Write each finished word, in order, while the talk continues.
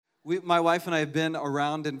My wife and I have been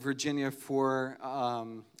around in Virginia for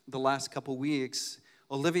the last couple weeks.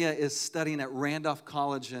 Olivia is studying at Randolph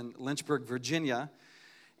College in Lynchburg, Virginia,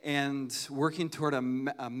 and working toward a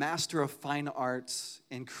Master of Fine Arts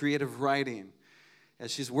in Creative Writing.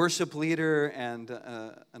 As she's worship leader and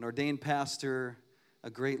an ordained pastor,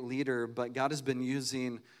 a great leader, but God has been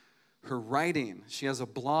using her writing. She has a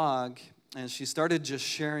blog, and she started just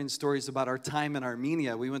sharing stories about our time in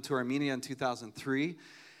Armenia. We went to Armenia in 2003.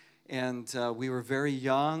 And we were very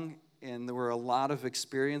young, and there were a lot of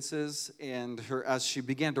experiences. And as she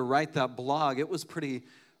began to write that blog, it was pretty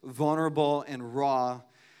vulnerable and raw.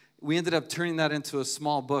 We ended up turning that into a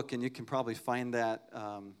small book, and you can probably find that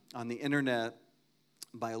on the internet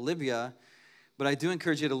by Olivia. But I do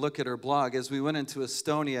encourage you to look at her blog. As we went into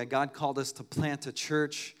Estonia, God called us to plant a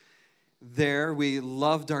church there. We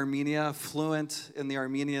loved Armenia, fluent in the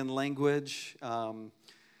Armenian language.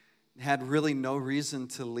 Had really no reason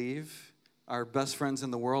to leave. Our best friends in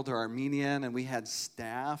the world are Armenian, and we had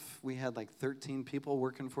staff. We had like 13 people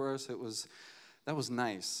working for us. That was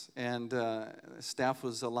nice, and staff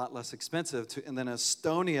was a lot less expensive. And then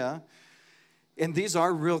Estonia, and these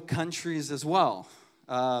are real countries as well.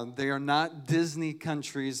 They are not Disney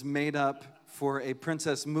countries made up for a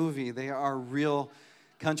princess movie. They are real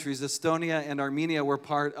countries. Estonia and Armenia were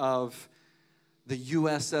part of the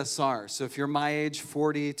USSR. So if you're my age,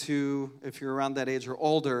 42, if you're around that age or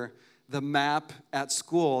older, the map at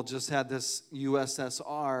school just had this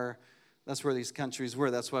USSR. That's where these countries were.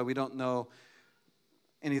 That's why we don't know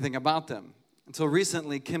anything about them. Until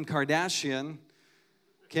recently, Kim Kardashian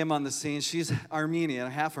came on the scene. She's Armenian,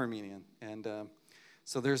 half Armenian. And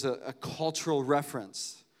so there's a cultural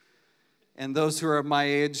reference. And those who are my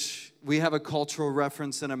age, we have a cultural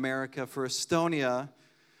reference in America for Estonia.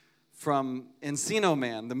 From Encino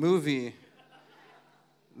Man, the movie,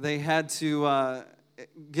 they had to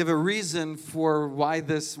give a reason for why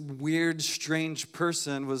this weird, strange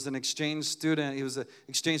person was an exchange student. He was an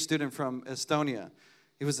exchange student from Estonia.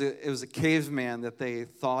 It was a caveman that they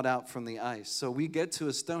thawed out from the ice. So we get to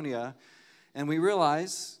Estonia, and we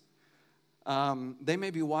realize they may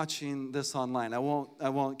be watching this online. I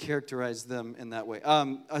won't characterize them in that way.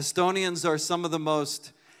 Estonians are some of the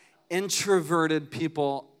most introverted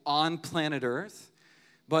people on planet Earth.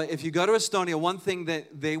 But if you go to Estonia, one thing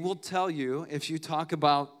that they will tell you, if you talk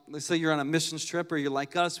about, let's say you're on a missions trip or you're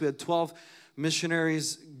like us, we had 12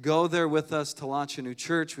 missionaries go there with us to launch a new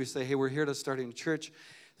church. We say, hey, we're here to start a new church.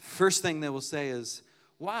 First thing they will say is,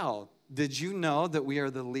 wow, did you know that we are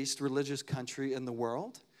the least religious country in the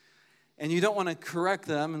world? And you don't want to correct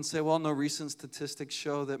them and say, well, no, recent statistics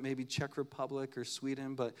show that maybe Czech Republic or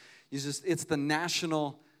Sweden, but it's the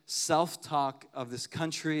national self-talk of this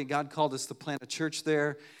country. God called us to plant a church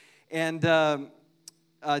there. And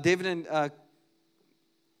David and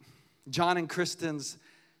John and Kristen's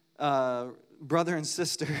brother and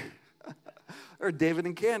sister, or David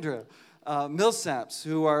and Kendra, Millsaps,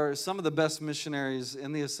 who are some of the best missionaries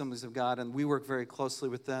in the Assemblies of God, and we work very closely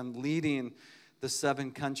with them, leading the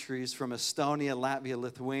 7 countries from Estonia, Latvia,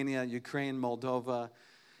 Lithuania, Ukraine, Moldova,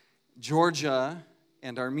 Georgia,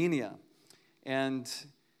 and Armenia. And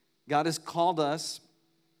God has called us.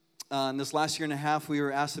 In this last year and a half, we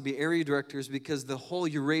were asked to be area directors because the whole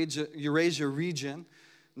Eurasia region,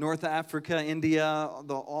 North Africa, India,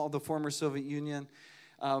 all the former Soviet Union,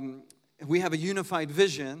 we have a unified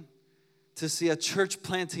vision to see a church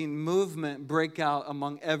planting movement break out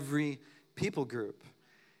among every people group.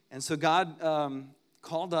 And so God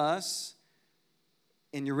called us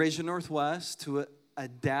in Eurasia Northwest to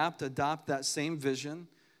adopt that same vision,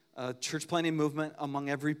 a church planting movement among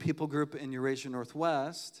every people group in Eurasia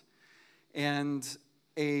Northwest, and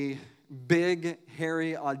a big,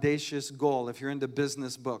 hairy, audacious goal. If you're into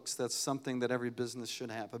business books, that's something that every business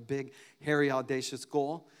should have, a big, hairy, audacious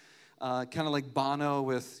goal. Kind of like Bono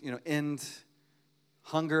with, end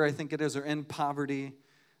hunger, I think it is, or end poverty.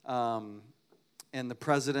 And the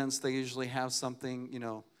presidents, they usually have something,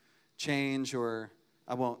 change, or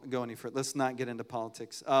I won't go any further. Let's not get into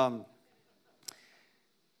politics.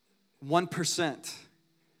 1%.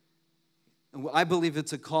 I believe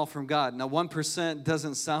it's a call from God. Now, 1%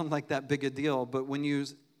 doesn't sound like that big a deal, but when you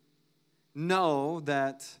know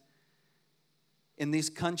that in these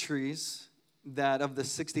countries, that of the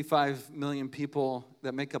 65 million people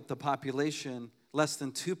that make up the population, less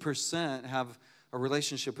than 2% have a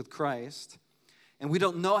relationship with Christ, and we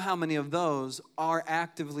don't know how many of those are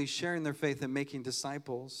actively sharing their faith and making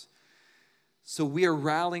disciples. So we are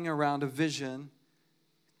rallying around a vision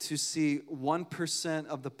to see 1%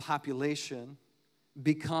 of the population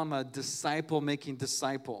become a disciple-making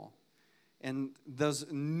disciple. And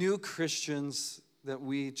those new Christians that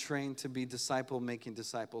we train to be disciple-making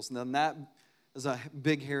disciples. And then that is a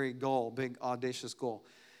big, hairy goal, big, audacious goal.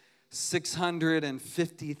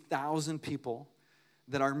 650,000 people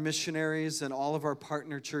that are missionaries and all of our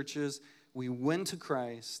partner churches, we win to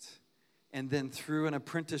Christ, and then through an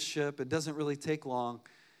apprenticeship, it doesn't really take long,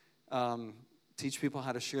 teach people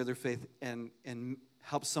how to share their faith and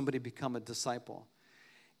help somebody become a disciple.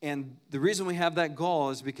 And the reason we have that goal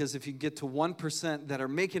is because if you get to 1% that are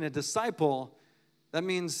making a disciple, that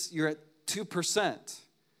means you're at 2%. And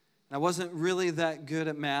I wasn't really that good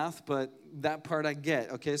at math, but that part I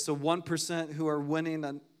get. Okay, so 1% who are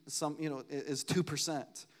winning is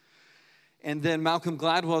 2%. And then Malcolm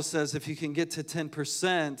Gladwell says if you can get to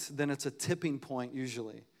 10%, then it's a tipping point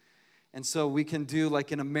usually. And so we can do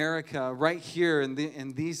like in America, right here in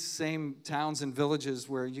these same towns and villages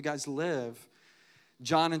where you guys live,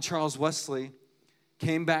 John and Charles Wesley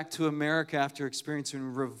came back to America after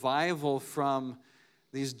experiencing revival from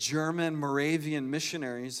these German Moravian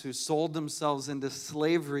missionaries who sold themselves into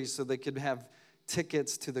slavery so they could have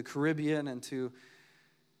tickets to the Caribbean and to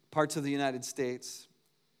parts of the United States.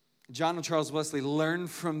 John and Charles Wesley learned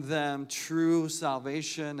from them true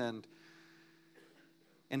salvation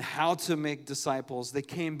and how to make disciples. They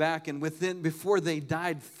came back, and before they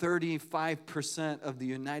died, 35% of the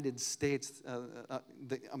United States,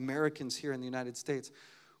 the Americans here in the United States,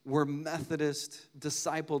 were Methodist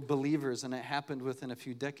discipled believers, and it happened within a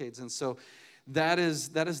few decades. And so that is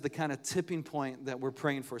the kind of tipping point that we're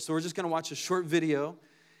praying for. So we're just going to watch a short video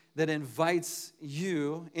that invites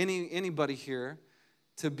you, anybody here,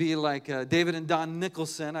 to be like David and Don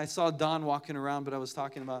Nicholson. I saw Don walking around, but I was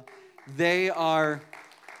talking about they are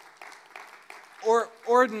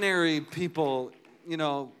ordinary people,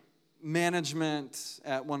 management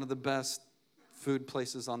at one of the best food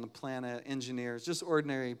places on the planet, engineers, just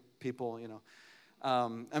ordinary people,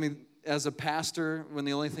 as a pastor, when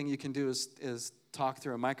the only thing you can do is talk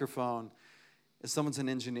through a microphone, if someone's an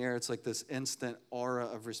engineer, it's like this instant aura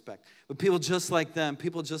of respect. But people just like them,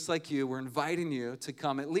 people just like you, we're inviting you to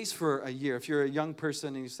come at least for a year. If you're a young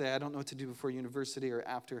person and you say, I don't know what to do before university or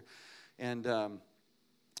after, and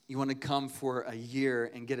you want to come for a year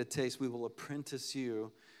and get a taste, we will apprentice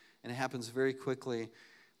you, and it happens very quickly.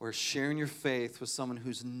 We're sharing your faith with someone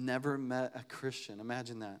who's never met a Christian.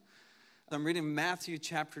 Imagine that. I'm reading Matthew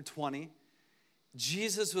chapter 20.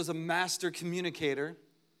 Jesus was a master communicator,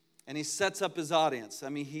 and he sets up his audience.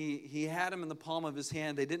 He had him in the palm of his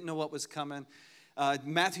hand. They didn't know what was coming.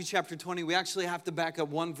 Matthew chapter 20, we actually have to back up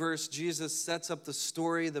one verse. Jesus sets up the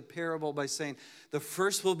story, the parable, by saying, the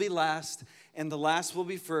first will be last, and the last will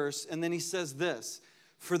be first. And then he says this,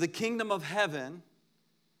 for the kingdom of heaven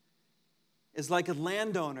is like a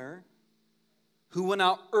landowner who went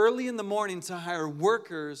out early in the morning to hire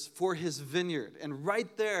workers for his vineyard. And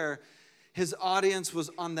right there, his audience was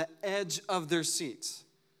on the edge of their seats.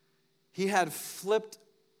 He had flipped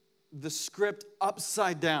the script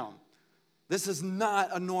upside down. This is not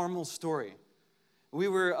a normal story. We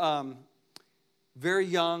were very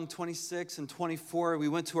young, 26 and 24. We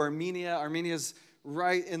went to Armenia. Armenia's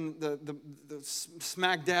right in the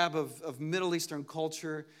smack dab of Middle Eastern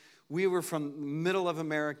culture. We were from the middle of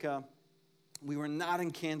America. We were not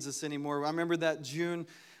in Kansas anymore. I remember that June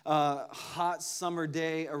hot summer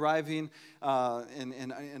day arriving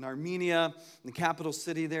in Armenia, the capital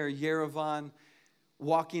city there, Yerevan,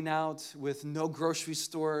 walking out with no grocery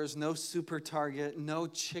stores, no Super Target, no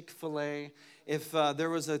Chick-fil-A. If there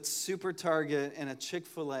was a Super Target and a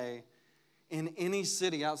Chick-fil-A in any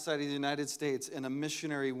city outside of the United States and a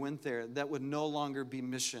missionary went there, that would no longer be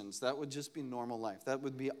missions. That would just be normal life. That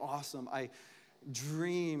would be awesome. I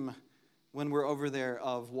dream when we're over there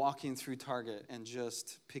of walking through Target and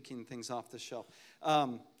just picking things off the shelf.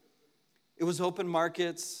 It was open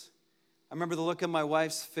markets. I remember the look on my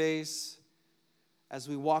wife's face as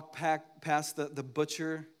we walked past the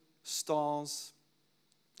butcher stalls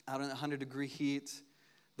out in 100-degree heat,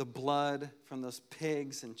 the blood from those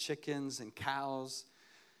pigs and chickens and cows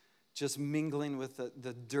just mingling with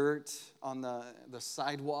the dirt on the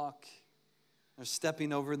sidewalk. Or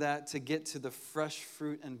stepping over that to get to the fresh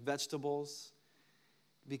fruit and vegetables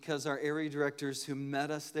because our area directors who met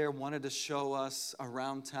us there wanted to show us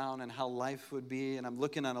around town and how life would be. And I'm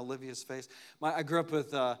looking on Olivia's face. I grew up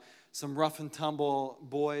with some rough and tumble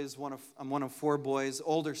boys. I'm one of four boys.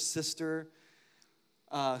 Older sister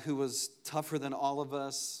who was tougher than all of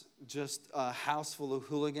us. Just a house full of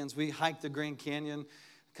hooligans. We hiked the Grand Canyon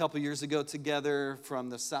a couple years ago together from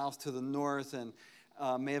the south to the north and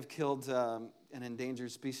may have killed an endangered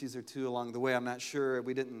species or two along the way. I'm not sure.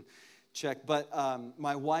 We didn't check. But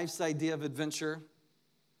my wife's idea of adventure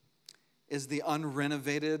is the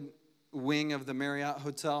unrenovated wing of the Marriott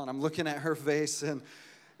Hotel, and I'm looking at her face, and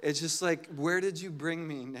it's just like, where did you bring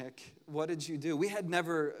me, Nick? What did you do? We had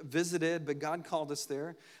never visited, but God called us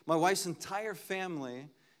there. My wife's entire family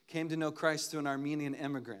came to know Christ through an Armenian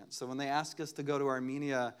immigrant. So when they asked us to go to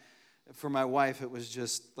Armenia, for my wife, it was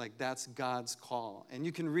just like, that's God's call. And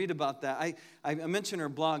you can read about that. I mention her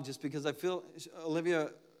blog just because I feel Olivia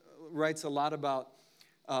writes a lot about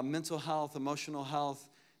mental health, emotional health,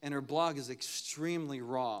 and her blog is extremely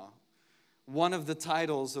raw. One of the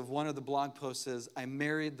titles of one of the blog posts is, I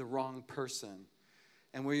married the wrong person.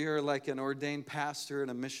 And where you're like an ordained pastor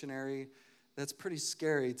and a missionary, that's pretty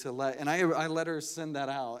scary to let, and I let her send that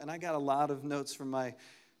out. And I got a lot of notes from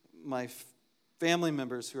my family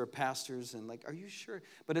members who are pastors and like, are you sure?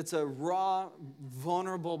 But it's a raw,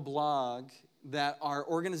 vulnerable blog that our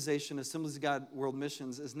organization, Assemblies of God World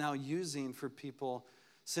Missions, is now using for people,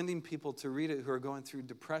 sending people to read it who are going through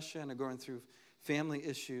depression or going through family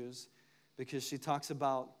issues, because she talks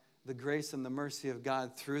about the grace and the mercy of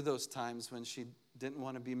God through those times when she didn't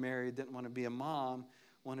want to be married, didn't want to be a mom,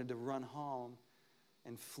 wanted to run home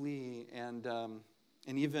and flee, and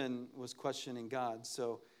even was questioning God.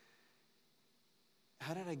 So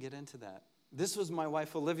how did I get into that? This was my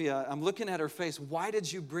wife, Olivia. I'm looking at her face. Why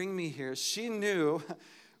did you bring me here? She knew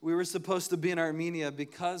we were supposed to be in Armenia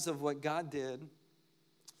because of what God did.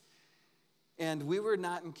 And we were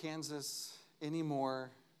not in Kansas anymore,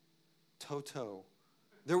 Toto.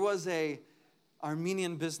 There was a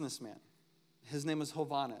Armenian businessman. His name was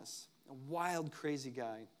Hovannes, a wild, crazy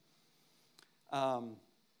guy.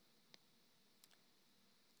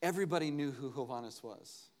 Everybody knew who Hovannes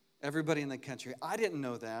was. Everybody in the country. I didn't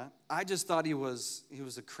know that. I just thought he was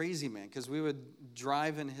a crazy man, because we would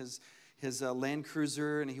drive in his Land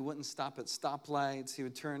Cruiser, and he wouldn't stop at stoplights. He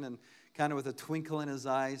would turn and kind of with a twinkle in his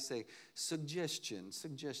eye say, suggestion,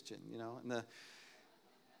 you know.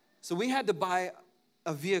 So we had to buy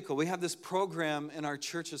a vehicle. We have this program in our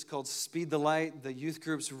churches called Speed the Light. The youth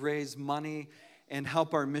groups raise money and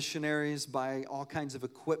help our missionaries buy all kinds of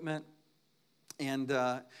equipment. And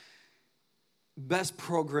best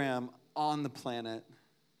program on the planet.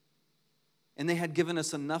 And they had given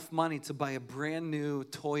us enough money to buy a brand new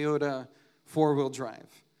Toyota 4-wheel drive.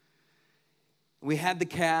 We had the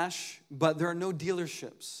cash, but there are no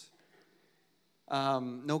dealerships.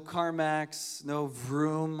 No CarMax, no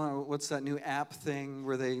Vroom, or what's that new app thing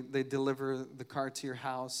where they deliver the car to your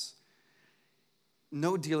house?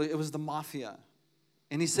 No dealer. It was the mafia.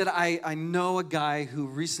 And he said, I know a guy who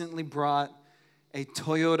recently brought a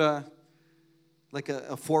Toyota, like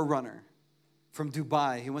a 4Runner from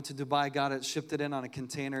Dubai. He went to Dubai, got it, shipped it in on a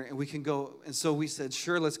container, and we can go. And so we said,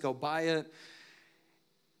 sure, let's go buy it.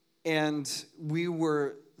 And we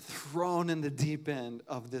were thrown in the deep end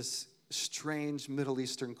of this strange Middle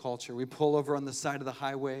Eastern culture. We pull over on the side of the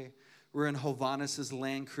highway. We're in Hovannes'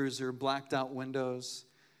 Land Cruiser, blacked out windows.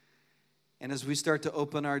 And as we start to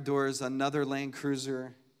open our doors, another Land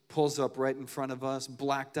Cruiser pulls up right in front of us,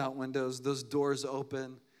 blacked out windows, those doors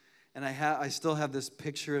open. And I still have this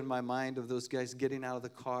picture in my mind of those guys getting out of the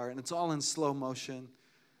car, and it's all in slow motion.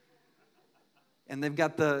 And they've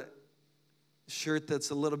got the shirt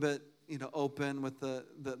that's a little bit, open with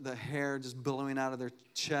the hair just billowing out of their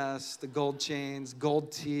chest, the gold chains,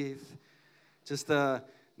 gold teeth, just the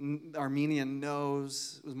Armenian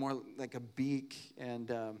nose. It was more like a beak. And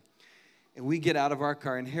we get out of our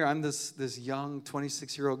car, and here I'm this young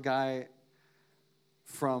 26-year-old guy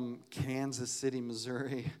from Kansas City,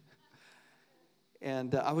 Missouri.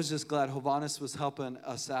 And I was just glad Hovannes was helping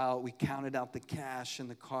us out. We counted out the cash in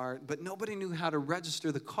the car, but nobody knew how to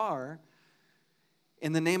register the car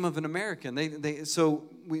in the name of an American. So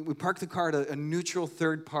we parked the car at a neutral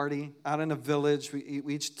third party out in a village. We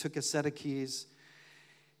each took a set of keys.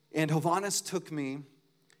 And Hovannes took me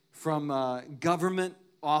from government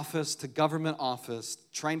office to government office,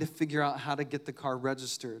 trying to figure out how to get the car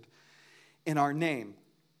registered in our name.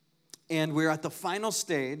 And we're at the final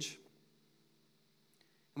stage.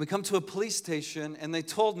 And we come to a police station, and they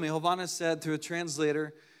told me, Hovannes said through a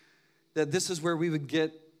translator, that this is where we would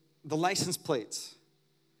get the license plates.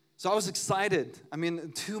 So I was excited.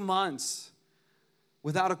 2 months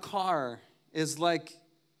without a car is like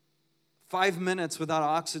 5 minutes without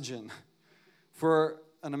oxygen for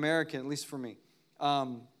an American, at least for me.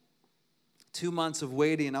 2 months of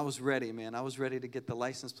waiting, I was ready, man. I was ready to get the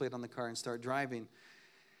license plate on the car and start driving.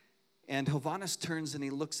 And Hovannes turns and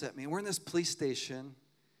he looks at me. We're in this police station,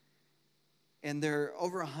 and there are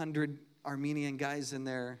over 100 Armenian guys in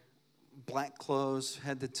there, black clothes,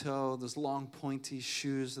 head to toe, those long pointy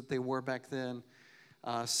shoes that they wore back then,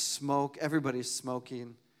 smoke, everybody's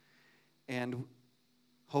smoking. And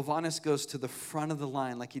Hovhannes goes to the front of the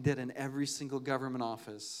line like he did in every single government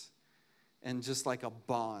office. And just like a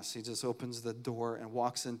boss, he just opens the door and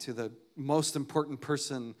walks into the most important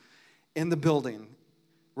person in the building,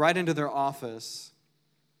 right into their office.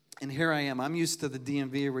 And here I am. I'm used to the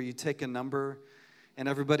DMV where you take a number and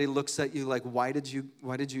everybody looks at you like, why did you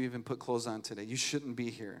even put clothes on today? You shouldn't be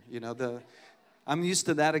here. I'm used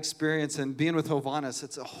to that experience, and being with Hovhannes,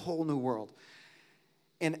 it's a whole new world.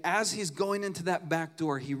 And as he's going into that back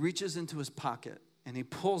door, he reaches into his pocket and he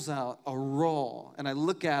pulls out a roll. And I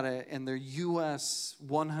look at it, and they're US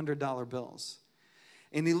 $100 bills.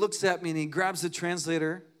 And he looks at me and he grabs the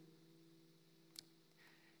translator.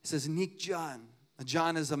 He says, Nik John.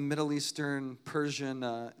 John is a Middle Eastern,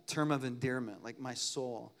 Persian term of endearment, like my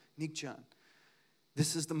soul. Nik John.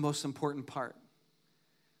 This is the most important part.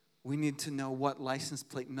 We need to know what license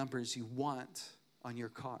plate numbers you want on your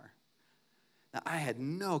car. Now, I had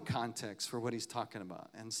no context for what he's talking about.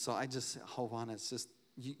 And so I just said, Hovhannes, just,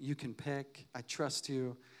 you can pick. I trust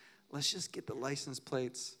you. Let's just get the license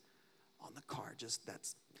plates on the car.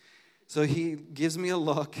 So he gives me a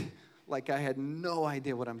look like I had no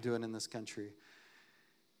idea what I'm doing in this country.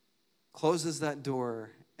 Closes that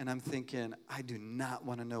door, and I'm thinking, I do not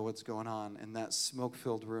want to know what's going on in that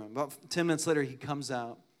smoke-filled room. About 10 minutes later, he comes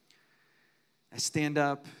out. I stand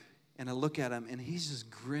up, and I look at him, and he's just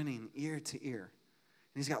grinning ear to ear.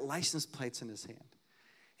 And he's got license plates in his hand.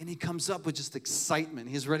 And he comes up with just excitement.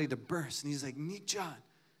 He's ready to burst. And he's like, Nik John.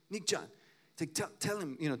 He's like, tell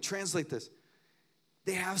him, translate this.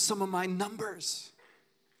 They have some of my numbers,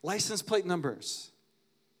 license plate numbers.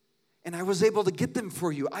 And I was able to get them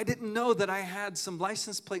for you. I didn't know that I had some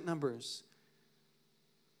license plate numbers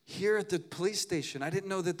here at the police station. I didn't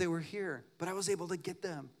know that they were here, but I was able to get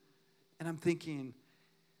them. And I'm thinking,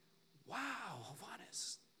 wow,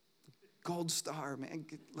 Hovhannes, gold star, man.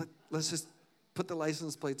 Let's just put the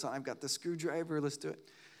license plates on. I've got the screwdriver. Let's do it.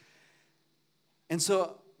 And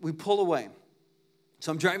so we pull away.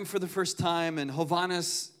 So I'm driving for the first time, and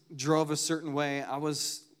Hovhannes drove a certain way. I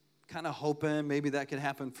was kind of hoping maybe that could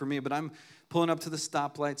happen for me, but I'm pulling up to the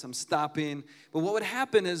stoplights. I'm stopping. But what would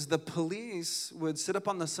happen is the police would sit up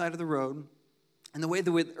on the side of the road, and the way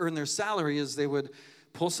they would earn their salary is they would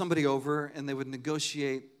pull somebody over, and they would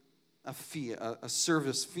negotiate a fee, a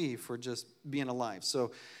service fee for just being alive.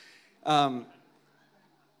 So I'm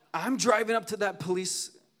driving up to that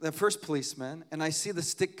first policeman, and I see the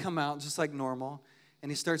stick come out just like normal, and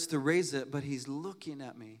he starts to raise it, but he's looking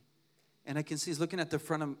at me. And I can see he's looking at the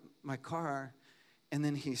front of my car, and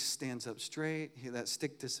then he stands up straight. That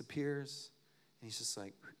stick disappears, and he's just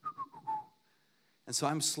like, and so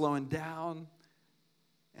I'm slowing down,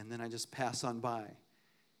 and then I just pass on by.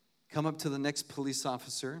 Come up to the next police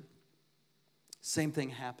officer. Same thing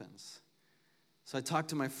happens. So I talk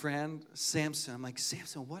to my friend, Samson. I'm like,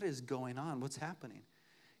 Samson, what is going on? What's happening?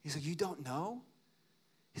 He's like, you don't know?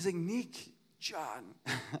 He's like, Nik John.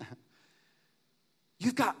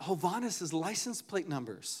 You've got Hovhannes' license plate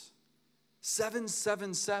numbers.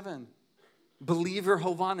 777. Believer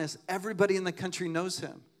Hovhannes. Everybody in the country knows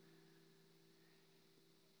him.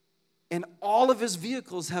 And all of his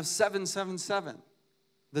vehicles have 777.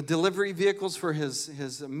 The delivery vehicles for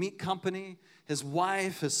his meat company, his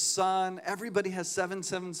wife, his son, everybody has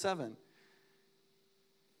 777.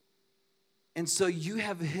 And so you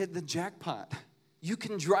have hit the jackpot. You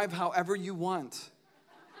can drive however you want.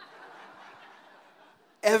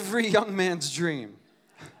 Every young man's dream.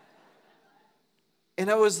 And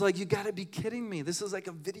I was like, you got to be kidding me. This is like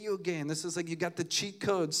a video game. This is like you got the cheat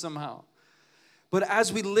code somehow. But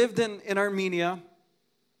as we lived in Armenia,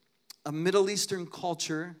 a Middle Eastern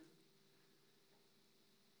culture,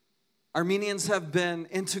 Armenians have been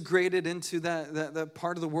integrated into that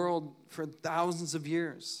part of the world for thousands of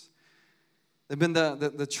years. They've been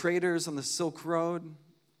the traders on the Silk Road.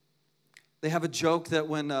 They have a joke that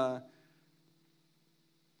when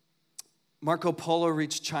Marco Polo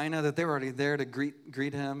reached China, that they were already there to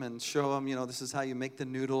greet him and show him, this is how you make the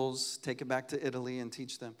noodles, take it back to Italy and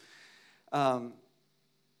teach them.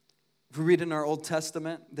 If we read in our Old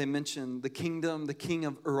Testament, they mention the kingdom, the king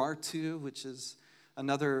of Urartu, which is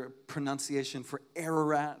another pronunciation for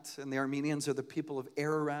Ararat. And the Armenians are the people of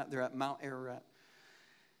Ararat. They're at Mount Ararat.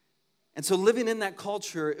 And so living in that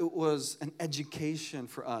culture, it was an education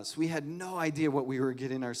for us. We had no idea what we were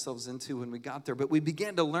getting ourselves into when we got there. But we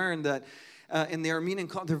began to learn that in the Armenian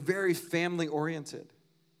culture, they're very family-oriented.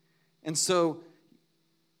 And so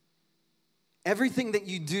everything that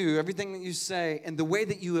you do, everything that you say, and the way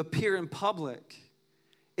that you appear in public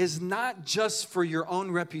is not just for your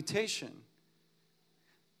own reputation.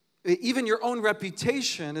 even your own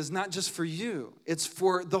reputation is not just for you. It's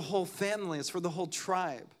for the whole family. It's for the whole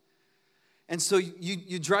tribe. And so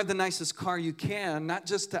you drive the nicest car you can, not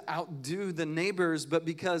just to outdo the neighbors, but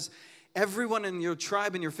because everyone in your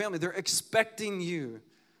tribe and your family, they're expecting you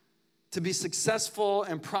to be successful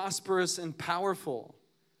and prosperous and powerful.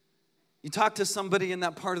 You talk to somebody in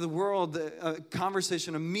that part of the world, a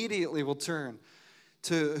conversation immediately will turn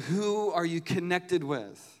to who are you connected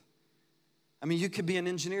with? I mean, you could be an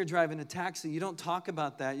engineer driving a taxi. You don't talk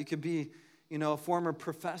about that. You could be, a former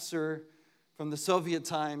professor from the Soviet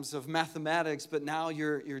times of mathematics, but now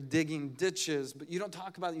you're digging ditches. But you don't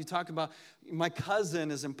talk about it. You talk about, my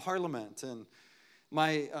cousin is in parliament, and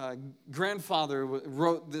my grandfather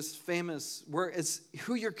wrote this famous word. It's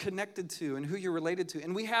who you're connected to and who you're related to.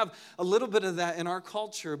 And we have a little bit of that in our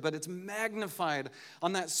culture, but it's magnified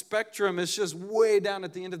on that spectrum. It's just way down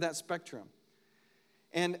at the end of that spectrum.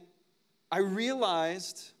 And I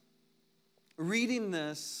realized, reading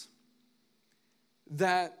this,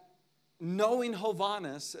 that knowing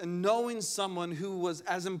Hovannes and knowing someone who was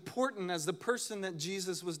as important as the person that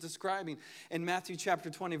Jesus was describing in Matthew chapter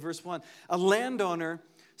 20, verse 1, a landowner,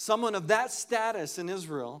 someone of that status in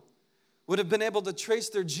Israel, would have been able to trace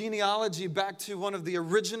their genealogy back to one of the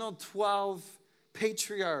original 12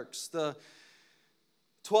 patriarchs, the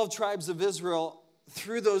 12 tribes of Israel,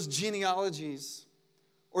 through those genealogies.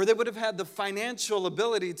 Or they would have had the financial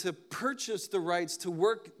ability to purchase the rights to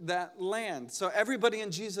work that land. So everybody in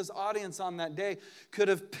Jesus' audience on that day could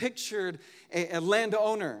have pictured a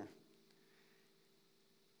landowner.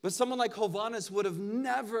 But someone like Hovannes would have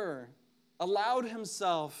never allowed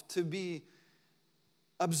himself to be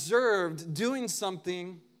observed doing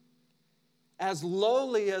something as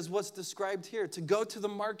lowly as what's described here. To go to the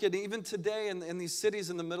market, even today in these cities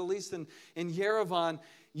in the Middle East and in Yerevan,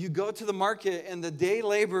 you go to the market and the day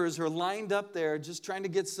laborers are lined up there just trying to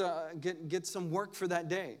get some work for that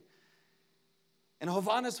day. And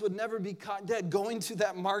Hovannes would never be caught dead going to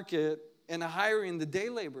that market and hiring the day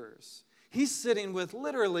laborers. He's sitting with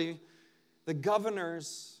literally the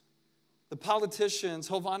governors, the politicians.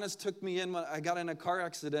 Hovannes took me in when I got in a car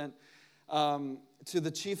accident to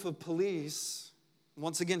the chief of police.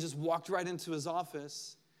 Once again, just walked right into his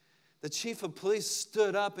office. The chief of police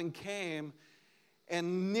stood up and came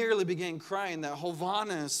and nearly began crying that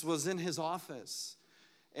Hovannes was in his office.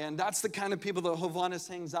 And that's the kind of people that Hovannes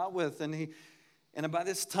hangs out with. And by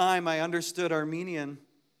this time, I understood Armenian.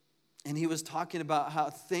 And he was talking about how,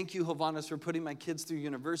 thank you, Hovannes, for putting my kids through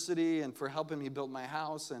university and for helping me build my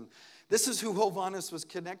house. And this is who Hovannes was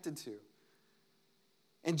connected to.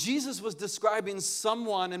 And Jesus was describing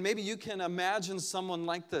someone, and maybe you can imagine someone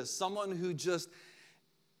like this, someone who just,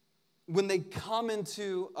 when they come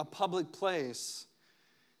into a public place,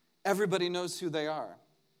 everybody knows who they are.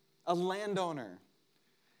 A landowner.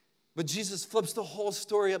 But Jesus flips the whole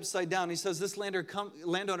story upside down. He says this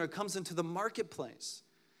landowner comes into the marketplace.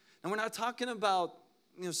 And we're not talking about,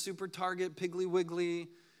 Super Target, Piggly Wiggly,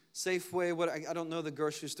 Safeway, I don't know the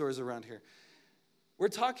grocery stores around here. We're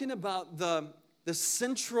talking about the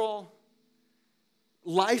central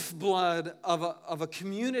lifeblood of a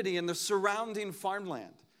community and the surrounding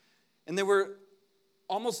farmland. And they were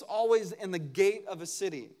almost always in the gate of a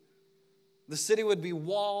city. The city would be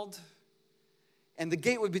walled, and the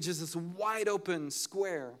gate would be just this wide open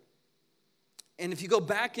square. And if you go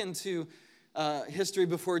back into history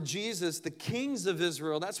before Jesus, the kings of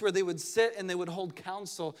Israel, that's where they would sit and they would hold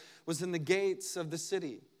council, was in the gates of the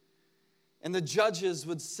city. And the judges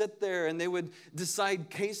would sit there and they would decide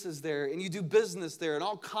cases there. And you do business there. And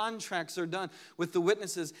all contracts are done with the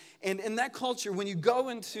witnesses. And in that culture, when you go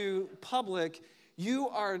into public, you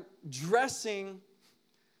are dressing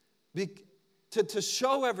to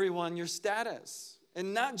show everyone your status.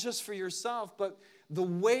 And not just for yourself, but the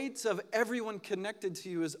weight of everyone connected to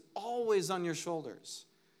you is always on your shoulders.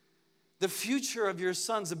 The future of your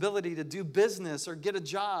son's ability to do business or get a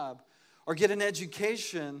job or get an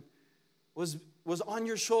education was on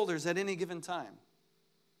your shoulders at any given time.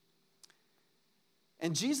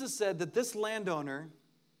 And Jesus said that this landowner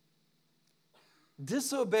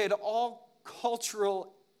disobeyed all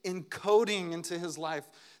cultural encoding into his life,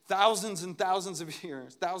 thousands and thousands of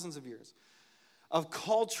years of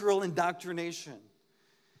cultural indoctrination.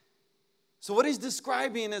 So what he's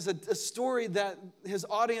describing is a story that his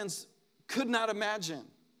audience could not imagine.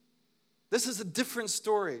 This is a different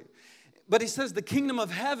story. But he says the kingdom of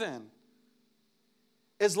heaven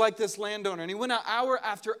is like this landowner. And he went out hour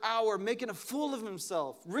after hour making a fool of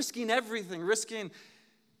himself, risking everything, risking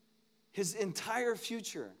his entire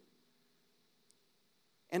future.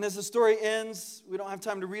 And as the story ends, we don't have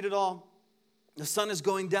time to read it all, The sun is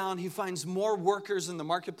going down. He finds more workers in the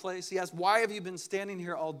marketplace. He asks, why have you been standing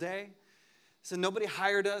here all day? He said, nobody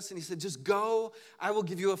hired us. And he said, just go. I will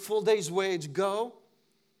give you a full day's wage. Go.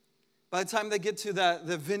 By the time they get to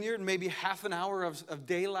the vineyard, maybe half an hour of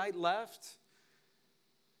daylight left.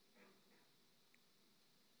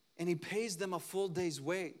 And he pays them a full day's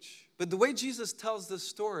wage. But the way Jesus tells this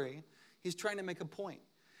story, he's trying to make a point.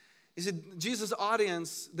 He said, Jesus'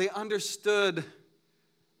 audience, they understood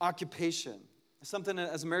occupation. Something that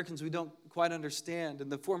as Americans we don't quite understand. In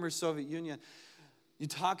the former Soviet Union, you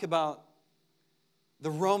talk about the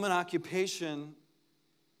Roman occupation.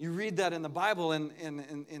 You read that in the Bible,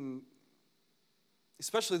 and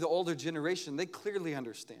especially the older generation, they clearly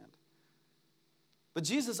understand. But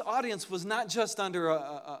Jesus' audience was not just under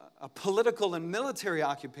a political and military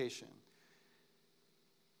occupation.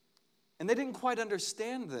 And they didn't quite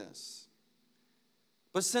understand this.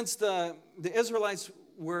 But since the Israelites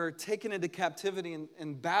were taken into captivity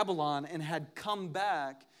in Babylon and had come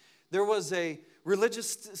back, there was a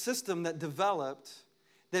religious system that developed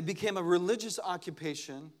that became a religious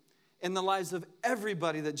occupation in the lives of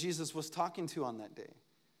everybody that Jesus was talking to on that day.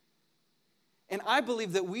 And I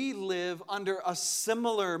believe that we live under a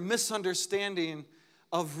similar misunderstanding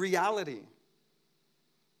of reality.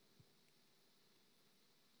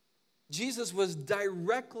 Jesus was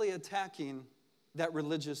directly attacking that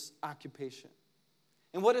religious occupation.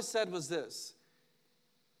 And what it said was this: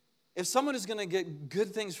 if someone is going to get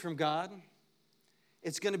good things from God,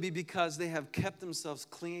 it's going to be because they have kept themselves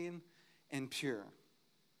clean and pure.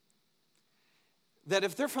 That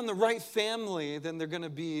if they're from the right family, then they're going to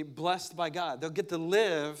be blessed by God. They'll get to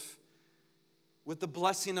live with the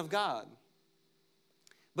blessing of God.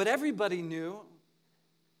 But everybody knew,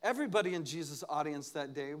 everybody in Jesus' audience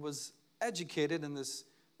that day was educated in this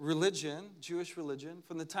religion, Jewish religion,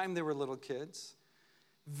 from the time they were little kids.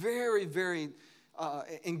 Very, very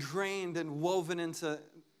ingrained and woven into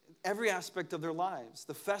every aspect of their lives.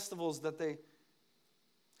 The festivals that they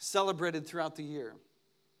celebrated throughout the year.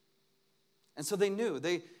 And so they knew.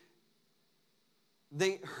 They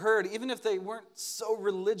heard, even if they weren't so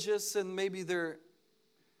religious and maybe their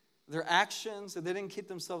actions, and they didn't keep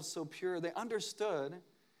themselves so pure, they understood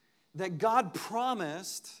that God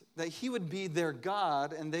promised that he would be their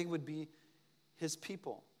God and they would be his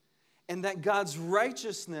people. And that God's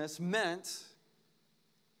righteousness meant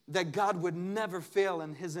that God would never fail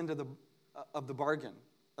in his end of the bargain,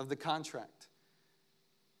 of the contract.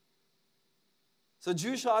 So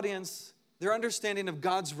Jewish audience, their understanding of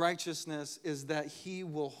God's righteousness is that he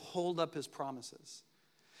will hold up his promises.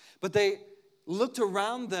 But they looked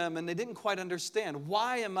around them and they didn't quite understand.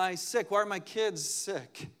 Why am I sick? Why are my kids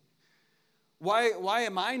sick? Why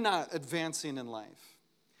am I not advancing in life?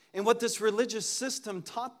 And what this religious system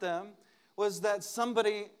taught them was that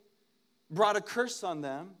somebody brought a curse on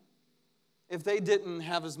them if they didn't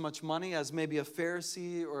have as much money as maybe a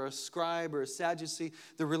Pharisee or a scribe or a Sadducee,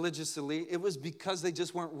 the religious elite. It was because they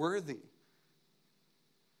just weren't worthy.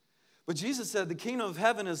 But Jesus said the kingdom of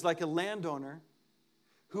heaven is like a landowner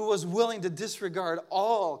who was willing to disregard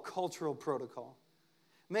all cultural protocol,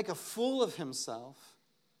 make a fool of himself,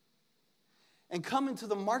 and come into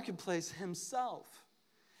the marketplace himself.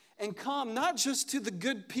 And come not just to the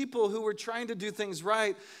good people who were trying to do things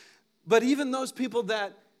right, but even those people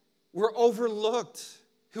that were overlooked,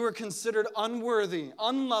 who were considered unworthy,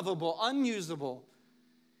 unlovable, unusable.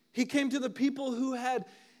 He came to the people who had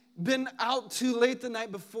been out too late the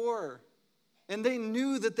night before, and they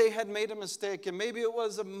knew that they had made a mistake, and maybe it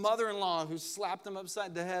was a mother-in-law who slapped them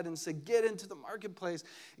upside the head and said, get into the marketplace,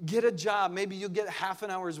 get a job, maybe you'll get half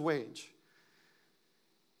an hour's wage.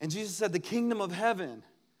 And Jesus said the kingdom of heaven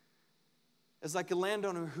is like a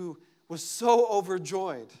landowner who was so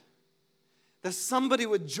overjoyed that somebody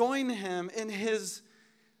would join him in his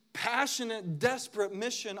passionate, desperate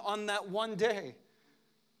mission on that one day.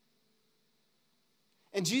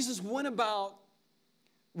 And Jesus went about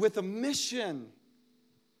with a mission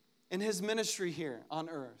in his ministry here on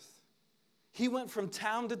earth. He went from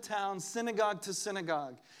town to town, synagogue to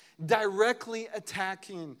synagogue, directly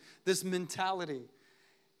attacking this mentality.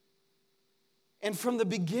 And from the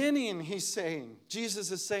beginning,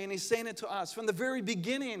 Jesus is saying, he's saying it to us. From the very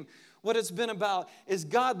beginning, what it's been about is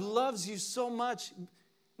God loves you so much,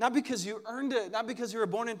 not because you earned it, not because you were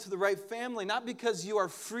born into the right family, not because you are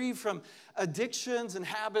free from addictions and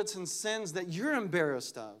habits and sins that you're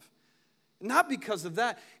embarrassed of. Not because of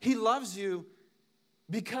that. He loves you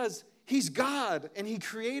because he's God and he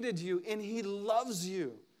created you and he loves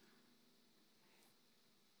you.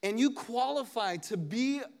 And you qualify to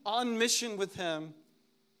be on mission with him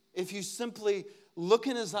if you simply look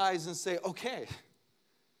in his eyes and say, okay,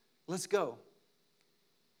 let's go.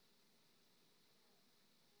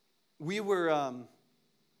 we were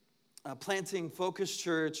planting Focus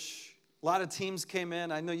Church. A lot of teams came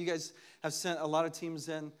in. I know you guys have sent a lot of teams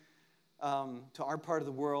in to our part of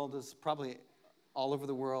the world. It's probably all over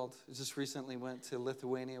the world. I just recently went to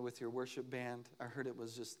Lithuania with your worship band. I heard it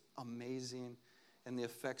was just amazing, and the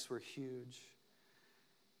effects were huge.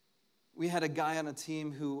 We had a guy on a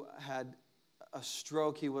team who had a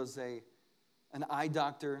stroke. He was an eye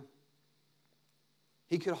doctor.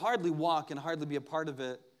 He could hardly walk and hardly be a part of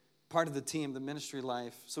the team, the ministry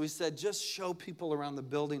life. So he said, just show people around the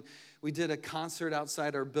building. We did a concert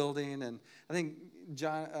outside our building, and I think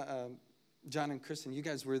John and Kristen, you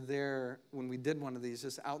guys were there when we did one of these,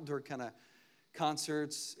 just outdoor kind of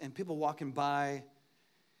concerts, and people walking by.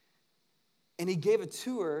 And he gave a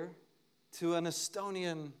tour to an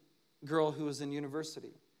Estonian girl who was in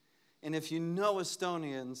university. And if you know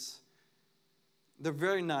Estonians, they're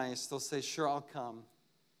very nice. They'll say, sure, I'll come.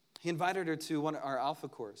 He invited her to our Alpha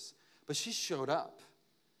course, but she showed up.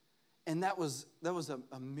 And that was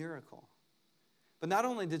a miracle. But not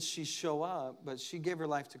only did she show up, but she gave her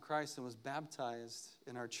life to Christ and was baptized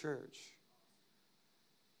in our church.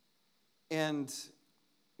 And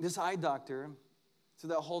this eye doctor, through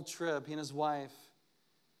that whole trip, he and his wife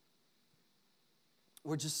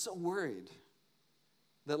were just so worried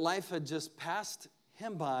that life had just passed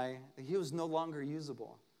him by, that he was no longer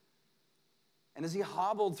usable. And as he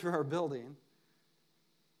hobbled through our building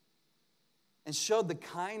and showed the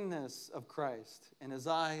kindness of Christ in his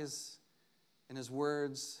eyes, in his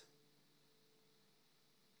words,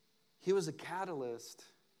 he was a catalyst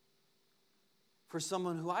for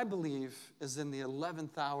someone who I believe is in the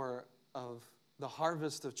 11th hour of the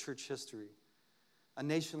harvest of church history, a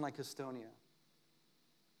nation like Estonia.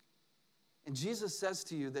 And Jesus says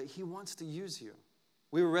to you that he wants to use you.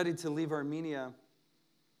 We were ready to leave Armenia,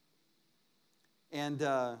 and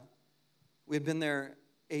we had been there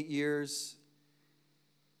 8 years.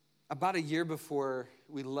 About a year before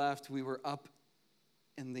we left, we were up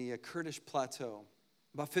in the Kurdish plateau.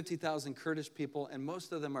 About 50,000 Kurdish people, and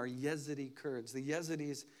most of them are Yazidi Kurds. The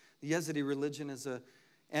Yazidi religion is an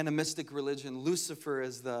animistic religion. Lucifer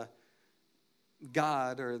is the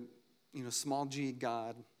god, or small g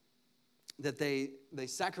god, that they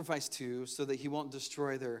sacrifice to so that he won't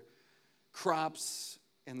destroy their crops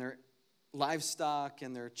and their livestock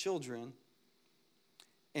and their children.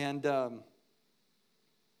 And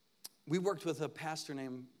we worked with a pastor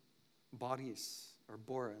named Boris,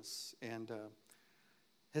 and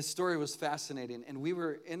his story was fascinating. And we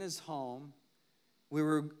were in his home. We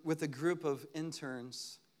were with a group of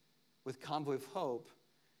interns with Convoy of Hope,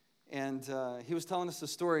 and he was telling us the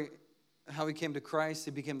story how he came to Christ.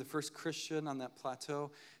 He became the first Christian on that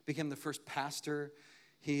plateau, became the first pastor.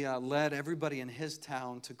 He led everybody in his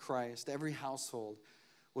town to Christ. Every household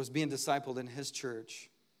was being discipled in his church.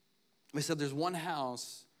 We said there's one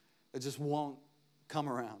house that just won't come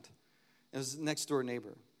around. It was next door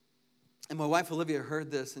neighbor. And my wife Olivia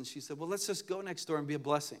heard this, and she said, well, let's just go next door and be a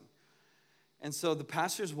blessing. And so the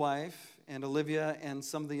pastor's wife and Olivia and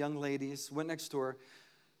some of the young ladies went next door.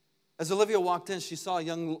 As Olivia walked in, she saw a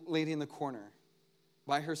young lady in the corner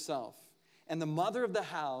by herself. And the mother of the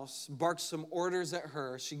house barked some orders at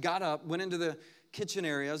her. She got up, went into the kitchen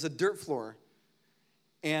area. It was a dirt floor.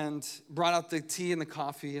 And brought out the tea and the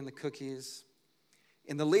coffee and the cookies.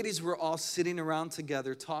 And the ladies were all sitting around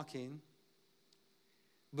together talking.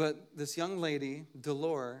 But this young lady,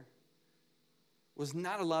 Delore, was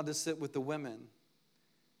not allowed to sit with the women.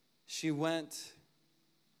 She went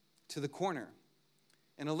to the corner.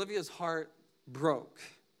 And Olivia's heart broke.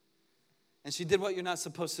 And she did what you're not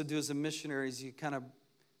supposed to do as a missionary. Is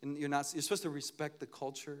you're supposed to respect the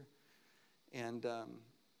culture. And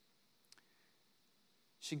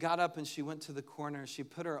she got up and she went to the corner. She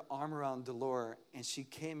put her arm around Delore, and she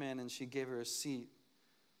came in and she gave her a seat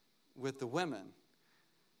with the women.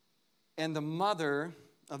 And the mother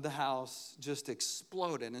of the house just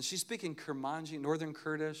exploded. And she's speaking Kurmanji, Northern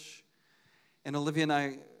Kurdish. And Olivia and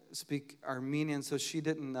I speak Armenian, so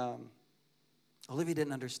Olivia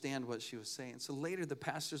didn't understand what she was saying. So later the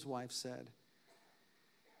pastor's wife said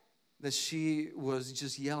that she was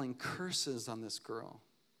just yelling curses on this girl.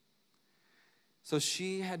 So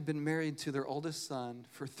she had been married to their oldest son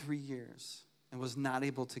for 3 years and was not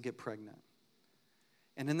able to get pregnant.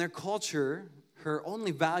 And in their culture, her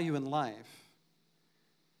only value in life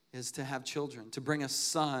is to have children, to bring a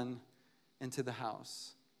son into the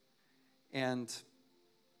house. And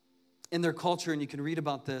in their culture, and you can read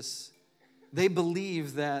about this, they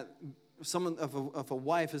believe that someone of a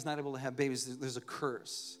wife is not able to have babies, there's a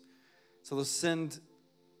curse. So they'll send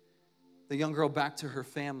the young girl back to her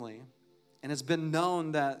family. And it's been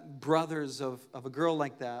known that brothers of a girl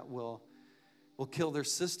like that will kill their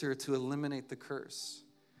sister to eliminate the curse.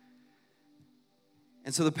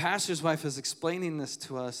 And so the pastor's wife is explaining this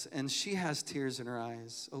to us, and she has tears in her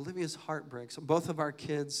eyes. Olivia's heart breaks. Both of our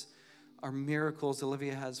kids are miracles.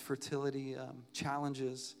 Olivia has fertility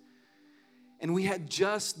challenges. And we had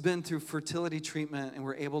just been through fertility treatment, and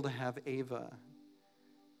we're able to have Ava.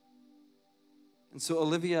 And so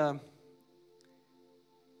Olivia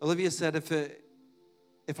said,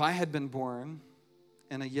 if I had been born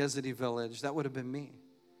in a Yazidi village, that would have been me.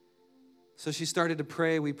 So she started to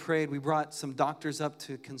pray. We prayed. We brought some doctors up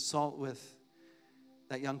to consult with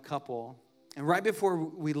that young couple. And right before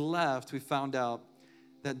we left, we found out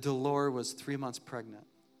that Dolores was 3 months pregnant.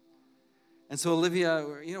 And so Olivia,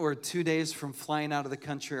 we're 2 days from flying out of the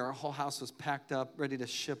country. Our whole house was packed up, ready to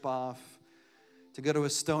ship off to go to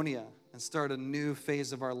Estonia and start a new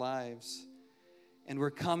phase of our lives. And we're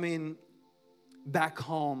coming back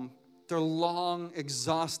home. Their long,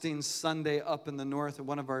 exhausting Sunday up in the north at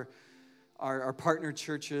one of our partner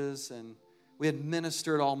churches, and we had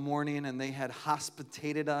ministered all morning, and they had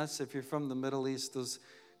hospitated us. If you're from the Middle East, those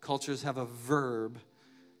cultures have a verb.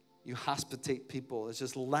 You hospitate people. It's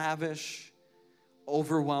just lavish,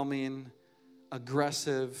 overwhelming,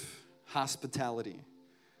 aggressive hospitality.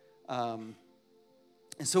 And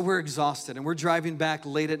so we're exhausted, and we're driving back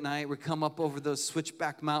late at night. We come up over those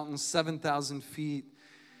switchback mountains, 7,000 feet.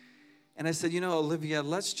 And I said, Olivia,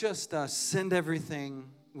 let's just send everything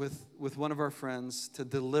with one of our friends to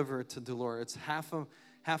deliver to Dolores. It's half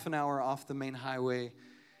an hour off the main highway,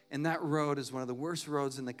 and that road is one of the worst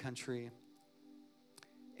roads in the country.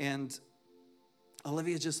 And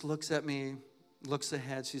Olivia just looks at me, looks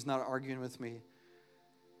ahead. She's not arguing with me.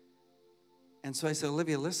 And so I said,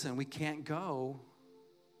 Olivia, listen, we can't go.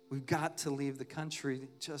 We've got to leave the country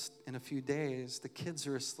just in a few days. The kids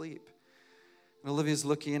are asleep. And Olivia's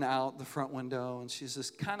looking out the front window, and she's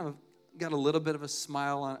just kind of got a little bit of a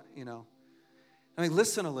smile on, I mean,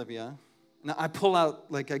 listen, Olivia. Now, I pull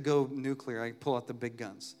out, like I go nuclear, I pull out the big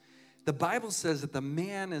guns. The Bible says that the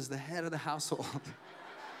man is the head of the household.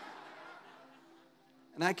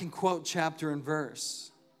 And I can quote chapter and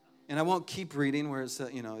verse. And I won't keep reading where it's,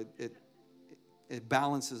 it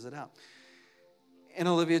balances it out. And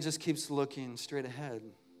Olivia just keeps looking straight ahead.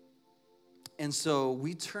 And so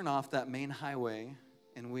we turn off that main highway,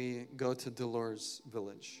 and we go to Dolores'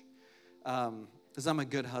 village. Because I'm a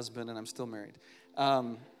good husband and I'm still married.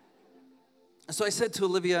 So I said to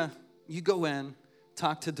Olivia, you go in,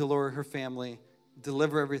 talk to Dolores, her family,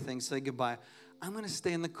 deliver everything, say goodbye. I'm going to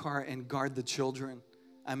stay in the car and guard the children.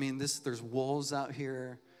 I mean, there's wolves out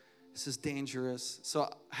here. This is dangerous. So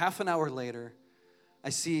half an hour later, I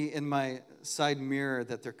see in my side mirror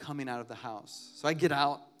that they're coming out of the house. So I get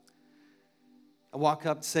out. I walk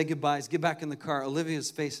up, say goodbyes, get back in the car.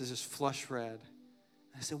 Olivia's face is just flush red.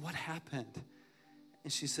 I said, what happened?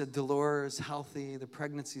 And she said, Dolores is healthy. The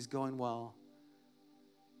pregnancy's going well.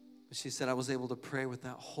 But she said, I was able to pray with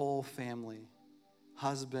that whole family,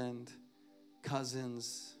 husband,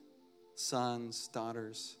 cousins, sons,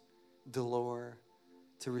 daughters, Dolores,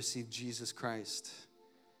 to receive Jesus Christ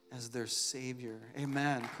as their Savior.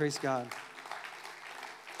 Amen. Praise God.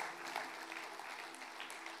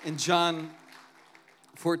 In John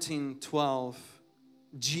 14:12,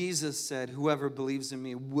 Jesus said, whoever believes in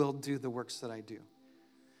me will do the works that I do.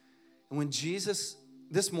 And when Jesus,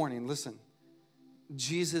 this morning, listen,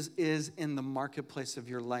 Jesus is in the marketplace of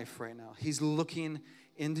your life right now. He's looking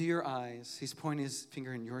into your eyes. He's pointing his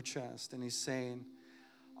finger in your chest, and he's saying,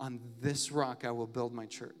 on this rock I will build my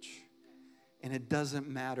church. And it doesn't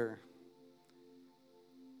matter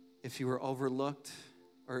if you were overlooked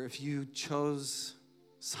or if you chose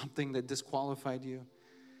something that disqualified you.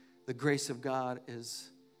 The grace of God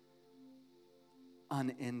is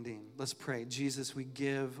unending. Let's pray. Jesus, we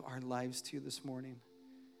give our lives to you this morning.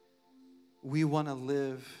 We want to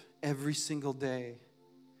live every single day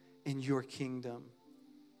in your kingdom.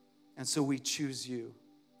 And so we choose you.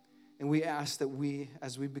 And we ask that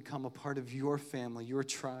as we become a part of your family, your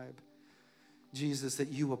tribe, Jesus, that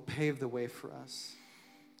you will pave the way for us.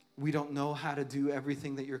 We don't know how to do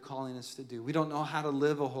everything that you're calling us to do. We don't know how to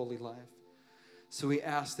live a holy life. So we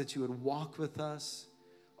ask that you would walk with us,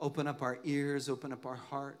 open up our ears, open up our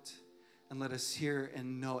heart, and let us hear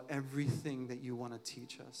and know everything that you want to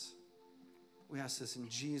teach us. We ask this in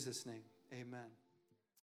Jesus' name. Amen.